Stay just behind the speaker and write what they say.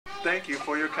Thank you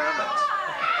for your comments.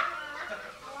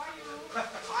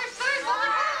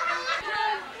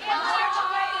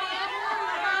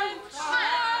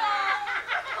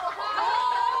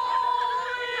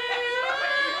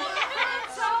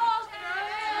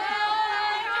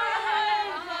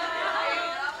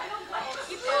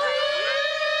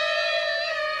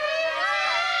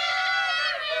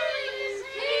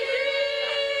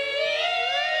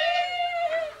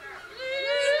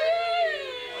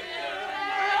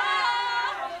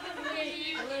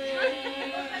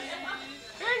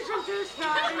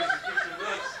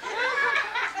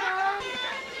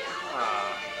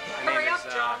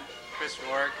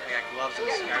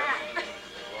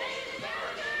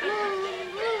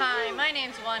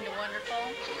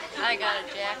 I got a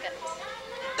jacket.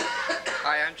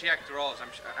 Hi, I'm Jack DeRolls.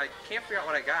 I can't figure out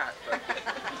what I got, but...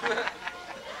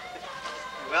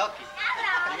 Welcome.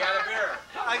 You got a beer.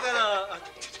 I got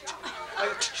a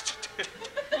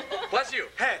Bless you.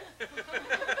 Hey.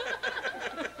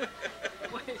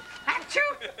 Achoo!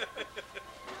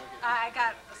 I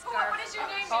got a scarf. What is your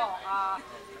name? Oh,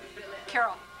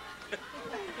 Carol. Hey,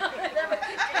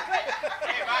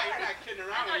 Ma, you're not kidding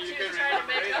around when you get ready to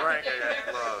make up. Frank, I got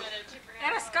gloves.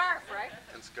 And a scarf, right?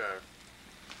 And scarf.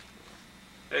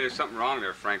 Hey, there's something wrong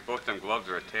there, Frank. Both them gloves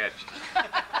are attached.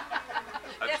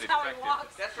 That's how he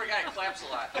walks. That's for a guy who claps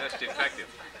a lot. That's defective.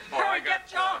 Oh, Hurry, I got... get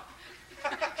Joan.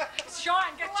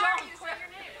 Sean, get Joan. Say your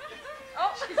name.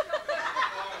 Oh.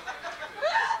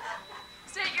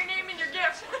 State your name and your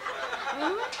gift.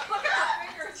 Look at her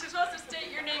fingers. You're supposed to state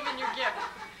your name and your gift.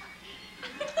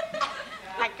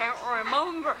 I can't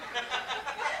remember.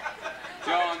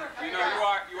 Joan, you know,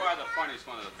 you are the funniest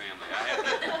one of the family.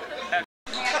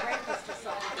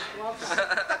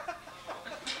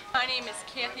 My name is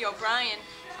Kathy O'Brien.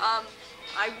 I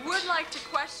would like to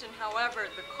question, however,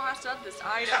 the cost of this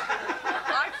item.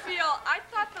 I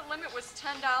thought the limit was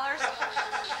 $10,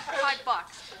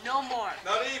 $5, no more.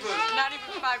 Not even. Not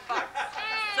even $5.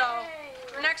 So,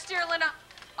 for next year, Linda,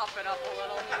 up it up a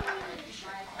little.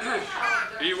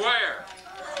 Beware.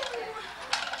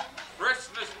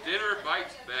 Christmas dinner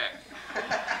bites back.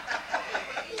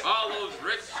 All those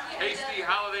rich, tasty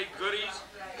holiday goodies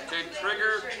can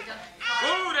trigger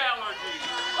food allergies.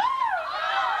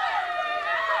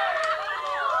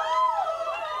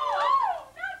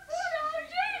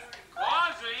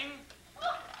 Causing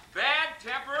bad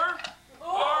temper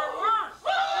or worse.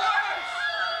 Yeah.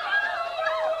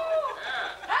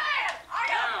 Hey, I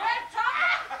got bad temper.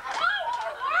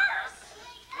 Worse.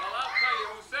 Well, I'll tell you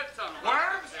who said something.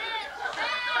 Worms?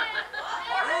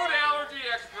 Food allergy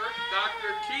expert,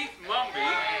 Dr. Keith Mumby.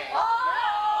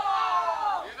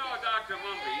 You know Dr.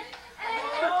 Mumby.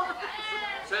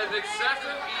 Says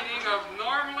excessive eating of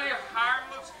normally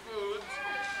harmless foods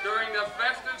during the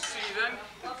festive season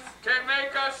can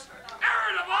make us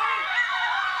irritable.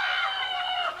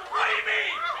 What do you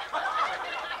mean?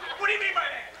 What do you mean by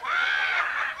that?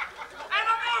 And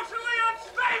emotionally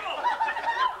unstable.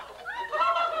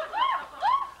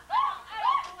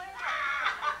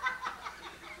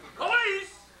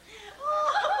 Police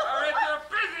are at their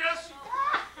busiest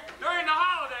during the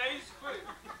holidays,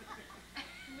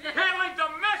 handling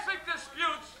domestic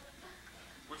disputes,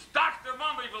 which Dr.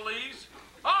 Mumby believes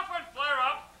often flare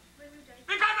up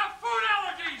because of food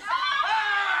allergies.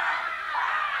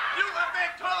 You left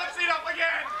that toilet seat up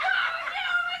again.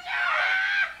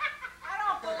 I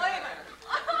don't believe it.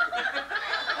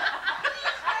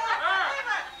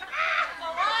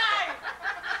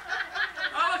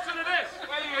 Now listen to this.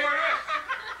 Wait till you hear this.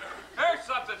 Here's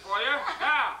something for you.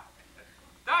 Now,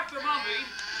 Dr. Mumby,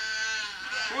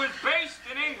 who is based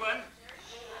in England,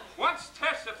 once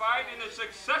testified in the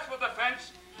successful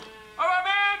defense of a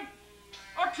man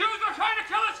accused of trying to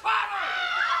kill his father.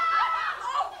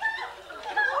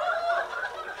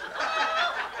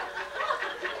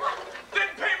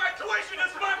 Didn't pay my tuition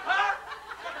this month, huh?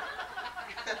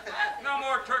 No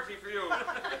more turkey for you.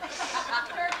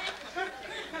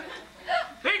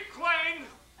 He claimed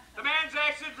the man's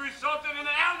actions resulted in an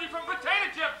allergy from potato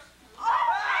chips.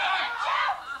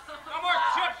 No more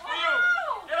chips for you.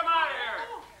 Get him out of here.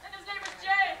 And his name is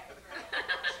Jay.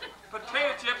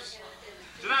 Potato chips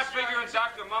do not figure in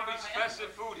Dr. Mumby's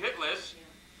festive food hit list,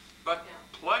 but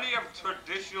plenty of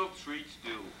traditional treats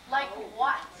do. Like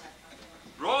what?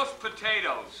 Roast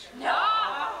potatoes, No.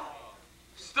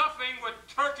 stuffing with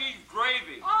turkey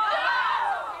gravy,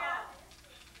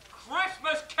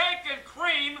 Christmas cake and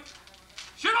cream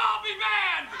should all be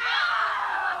banned.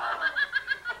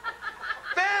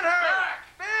 Ban her!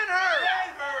 Ban her!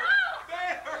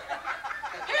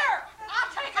 Here, I'll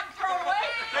take it and throw it away.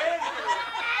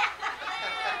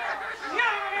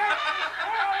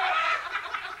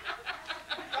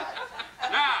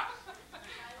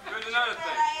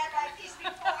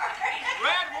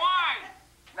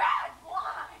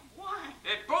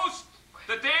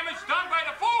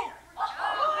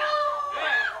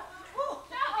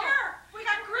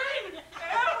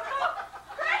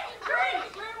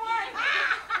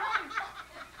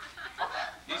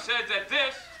 says that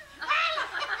this,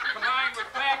 combined with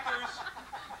factors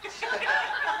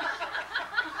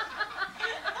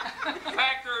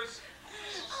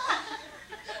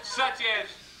such as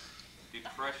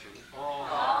depression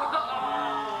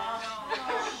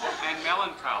and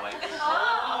melancholy.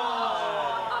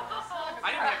 I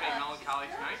didn't have any melancholy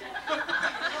tonight.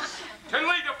 Can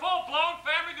lead to full-blown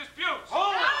family disputes.